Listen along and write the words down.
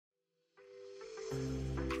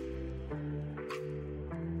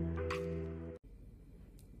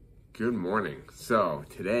Good morning. So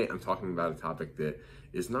today I'm talking about a topic that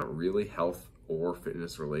is not really health or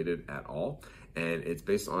fitness related at all. And it's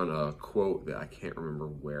based on a quote that I can't remember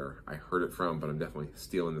where I heard it from, but I'm definitely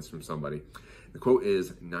stealing this from somebody. The quote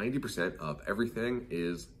is 90% of everything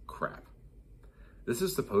is crap. This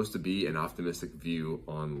is supposed to be an optimistic view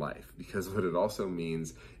on life because what it also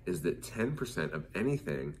means is that 10% of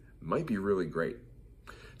anything might be really great.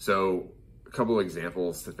 So a couple of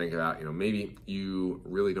examples to think about, maybe you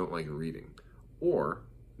really don't like reading, or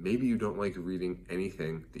maybe you don't like reading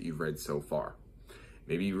anything that you've read so far.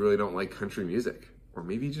 Maybe you really don't like country music, or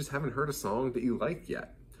maybe you just haven't heard a song that you like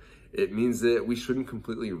yet. It means that we shouldn't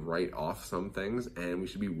completely write off some things and we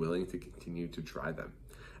should be willing to continue to try them.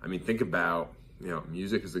 I mean, think about,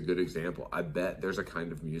 music is a good example. I bet there's a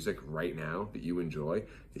kind of music right now that you enjoy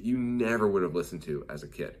that you never would have listened to as a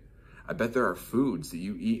kid. I bet there are foods that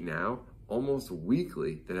you eat now almost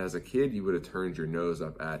weekly that as a kid you would have turned your nose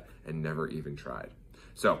up at and never even tried.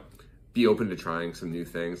 So be open to trying some new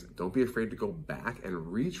things. Don't be afraid to go back and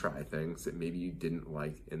retry things that maybe you didn't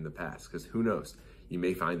like in the past, because who knows? You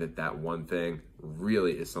may find that that one thing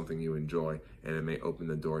really is something you enjoy and it may open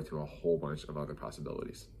the door to a whole bunch of other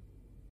possibilities.